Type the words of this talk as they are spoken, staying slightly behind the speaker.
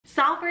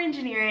Software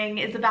engineering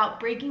is about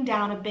breaking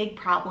down a big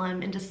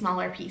problem into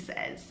smaller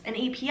pieces, and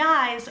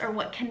APIs are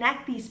what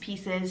connect these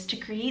pieces to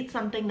create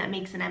something that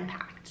makes an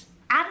impact.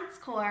 At its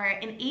core,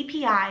 an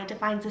API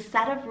defines a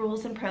set of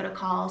rules and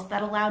protocols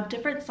that allow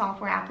different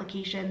software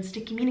applications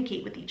to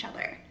communicate with each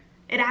other.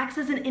 It acts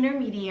as an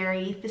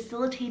intermediary,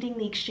 facilitating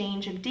the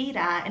exchange of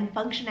data and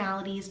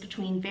functionalities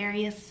between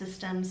various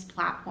systems,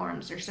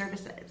 platforms, or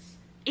services.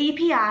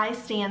 API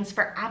stands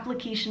for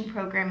Application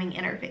Programming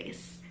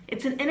Interface.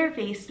 It's an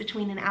interface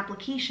between an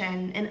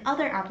application and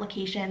other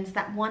applications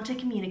that want to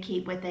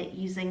communicate with it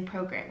using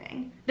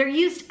programming. They're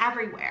used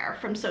everywhere,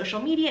 from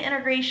social media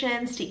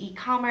integrations to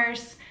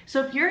e-commerce.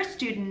 So if you're a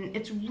student,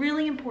 it's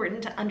really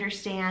important to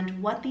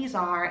understand what these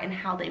are and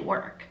how they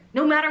work.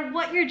 No matter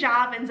what your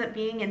job ends up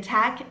being in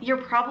tech, you're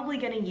probably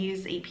going to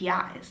use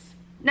APIs.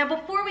 Now,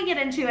 before we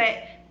get into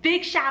it,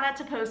 big shout out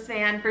to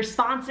Postman for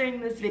sponsoring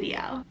this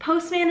video.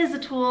 Postman is a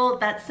tool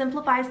that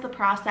simplifies the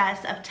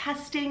process of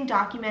testing,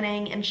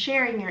 documenting, and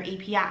sharing your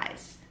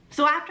APIs.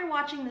 So after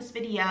watching this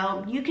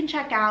video, you can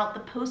check out the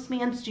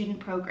Postman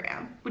Student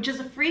Program, which is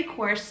a free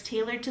course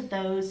tailored to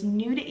those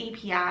new to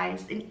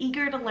APIs and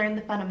eager to learn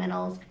the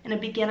fundamentals in a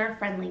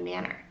beginner-friendly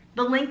manner.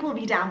 The link will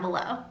be down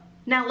below.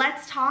 Now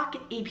let's talk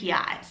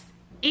APIs.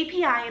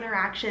 API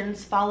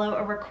interactions follow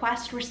a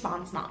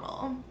request-response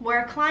model,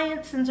 where a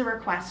client sends a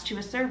request to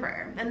a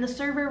server, and the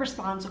server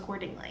responds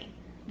accordingly.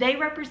 They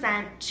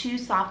represent two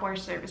software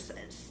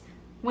services.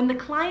 When the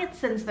client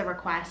sends the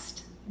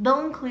request,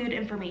 they'll include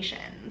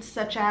information,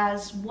 such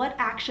as what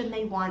action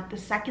they want the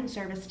second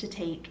service to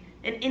take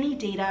and any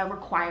data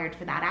required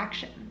for that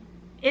action.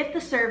 If the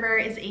server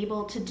is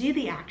able to do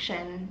the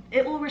action,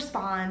 it will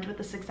respond with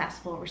a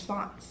successful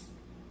response.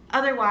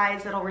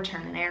 Otherwise, it'll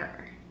return an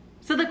error.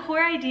 So the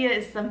core idea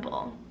is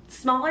simple.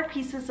 Smaller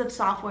pieces of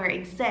software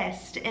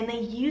exist and they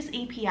use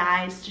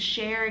APIs to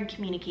share and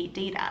communicate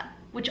data,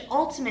 which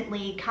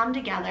ultimately come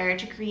together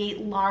to create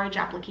large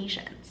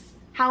applications.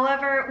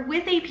 However,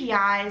 with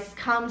APIs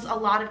comes a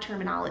lot of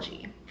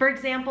terminology. For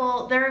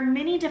example, there are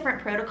many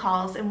different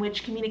protocols in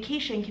which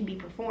communication can be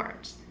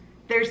performed.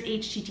 There's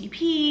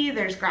HTTP,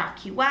 there's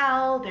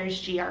GraphQL, there's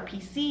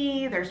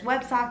gRPC, there's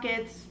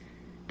WebSockets.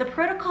 The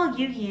protocol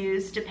you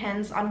use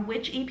depends on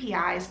which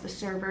APIs the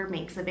server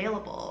makes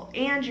available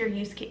and your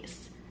use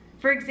case.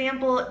 For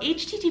example,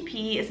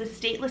 HTTP is a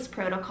stateless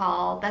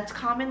protocol that's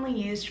commonly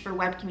used for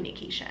web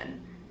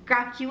communication.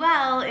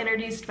 GraphQL,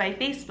 introduced by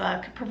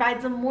Facebook,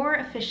 provides a more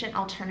efficient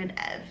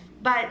alternative,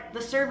 but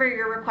the server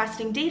you're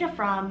requesting data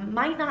from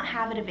might not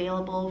have it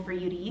available for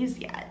you to use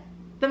yet.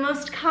 The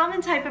most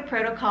common type of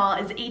protocol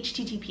is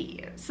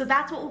HTTP, so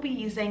that's what we'll be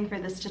using for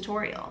this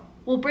tutorial.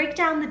 We'll break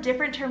down the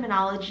different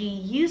terminology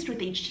used with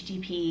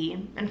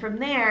HTTP, and from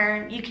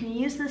there, you can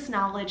use this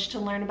knowledge to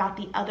learn about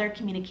the other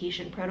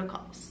communication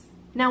protocols.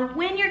 Now,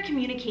 when you're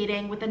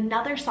communicating with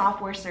another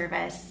software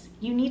service,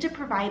 you need to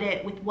provide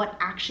it with what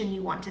action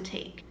you want to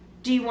take.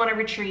 Do you want to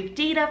retrieve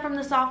data from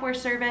the software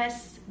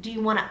service? Do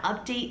you want to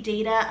update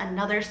data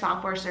another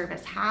software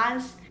service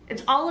has?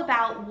 It's all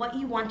about what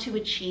you want to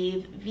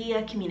achieve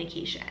via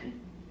communication.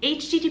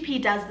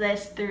 HTTP does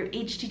this through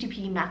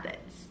HTTP methods.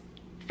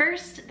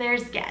 First,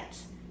 there's GET.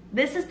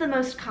 This is the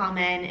most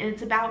common, and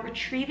it's about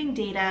retrieving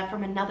data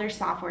from another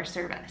software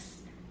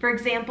service. For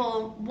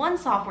example, one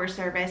software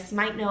service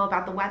might know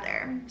about the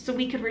weather, so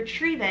we could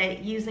retrieve it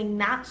using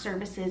that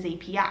service's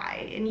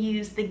API and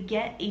use the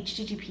GET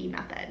HTTP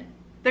method.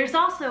 There's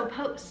also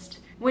POST.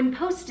 When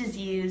POST is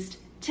used,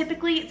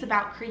 typically it's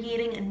about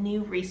creating a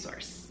new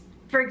resource.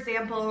 For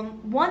example,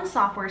 one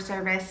software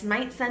service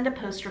might send a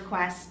POST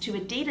request to a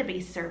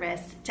database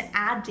service to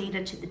add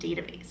data to the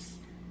database.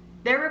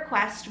 Their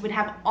request would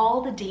have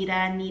all the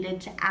data needed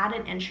to add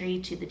an entry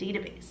to the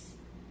database.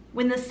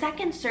 When the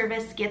second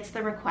service gets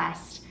the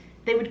request,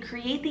 they would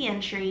create the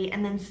entry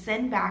and then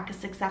send back a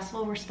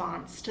successful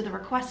response to the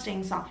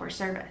requesting software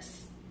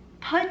service.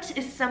 PUT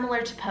is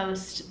similar to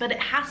POST, but it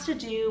has to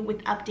do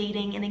with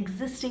updating an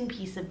existing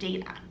piece of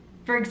data.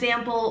 For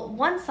example,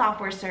 one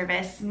software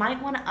service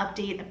might want to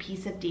update a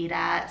piece of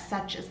data,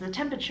 such as the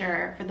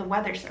temperature, for the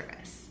weather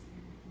service.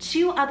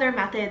 Two other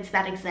methods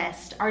that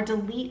exist are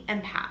delete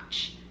and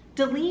patch.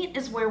 Delete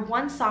is where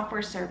one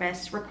software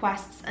service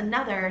requests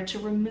another to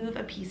remove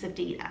a piece of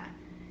data,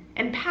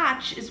 and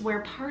patch is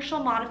where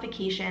partial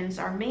modifications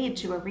are made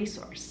to a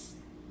resource.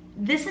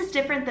 This is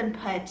different than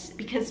PUT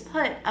because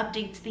PUT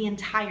updates the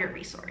entire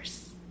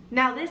resource.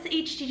 Now, this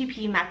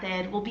HTTP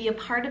method will be a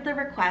part of the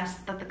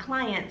request that the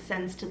client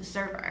sends to the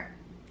server.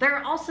 There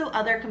are also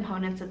other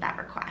components of that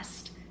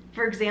request.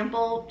 For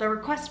example, the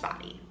request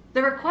body.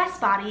 The request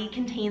body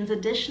contains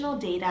additional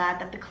data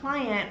that the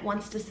client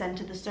wants to send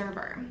to the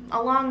server,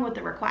 along with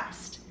the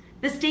request.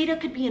 This data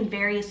could be in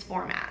various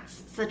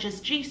formats, such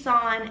as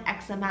JSON,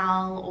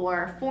 XML,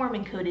 or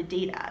form-encoded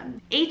data.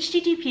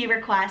 HTTP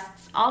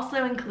requests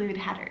also include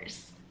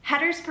headers.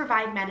 Headers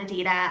provide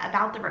metadata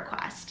about the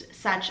request,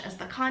 such as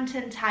the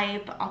content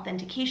type,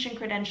 authentication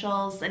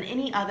credentials, and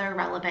any other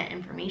relevant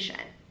information.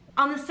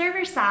 On the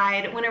server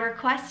side, when a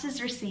request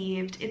is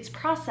received, it's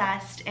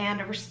processed and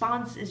a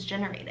response is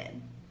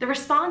generated. The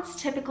response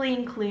typically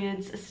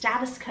includes a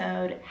status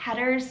code,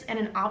 headers, and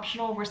an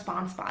optional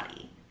response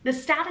body. The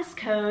status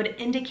code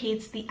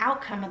indicates the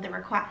outcome of the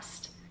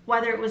request,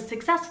 whether it was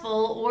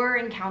successful or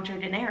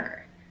encountered an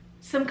error.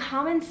 Some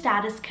common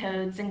status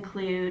codes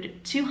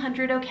include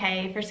 200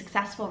 OK for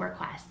successful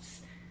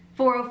requests,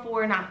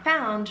 404 not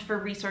found for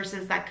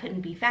resources that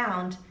couldn't be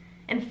found,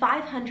 and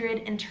 500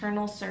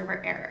 internal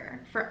server error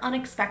for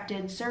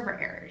unexpected server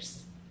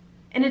errors.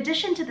 In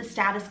addition to the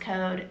status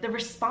code, the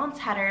response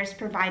headers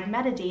provide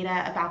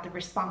metadata about the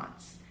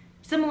response,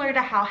 similar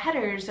to how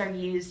headers are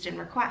used in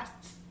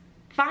requests.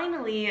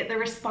 Finally, the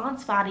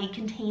response body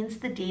contains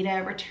the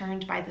data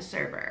returned by the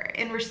server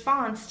in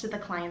response to the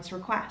client's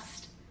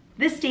request.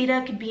 This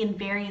data could be in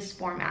various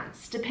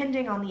formats,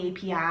 depending on the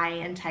API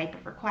and type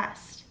of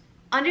request.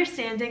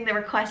 Understanding the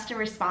request and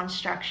response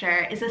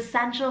structure is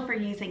essential for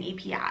using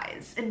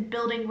APIs and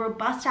building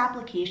robust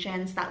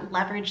applications that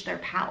leverage their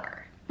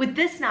power. With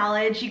this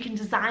knowledge, you can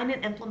design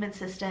and implement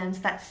systems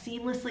that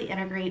seamlessly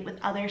integrate with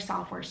other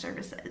software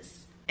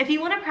services. If you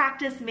want to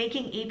practice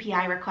making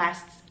API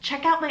requests,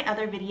 check out my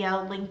other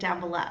video linked down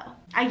below.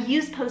 I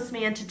use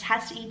Postman to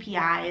test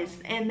APIs,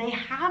 and they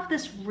have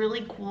this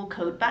really cool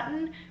code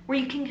button where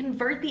you can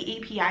convert the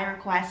API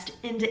request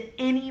into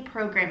any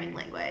programming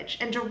language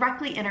and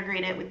directly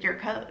integrate it with your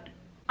code.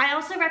 I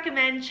also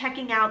recommend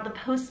checking out the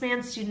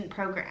Postman Student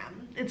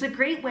Program. It's a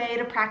great way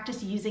to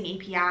practice using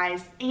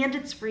APIs, and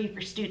it's free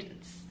for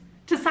students.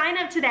 To sign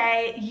up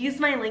today, use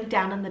my link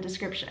down in the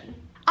description.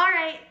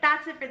 Alright,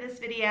 that's it for this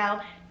video.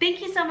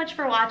 Thank you so much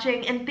for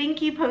watching, and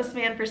thank you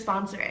Postman for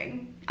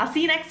sponsoring. I'll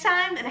see you next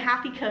time, and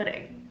happy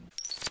coding!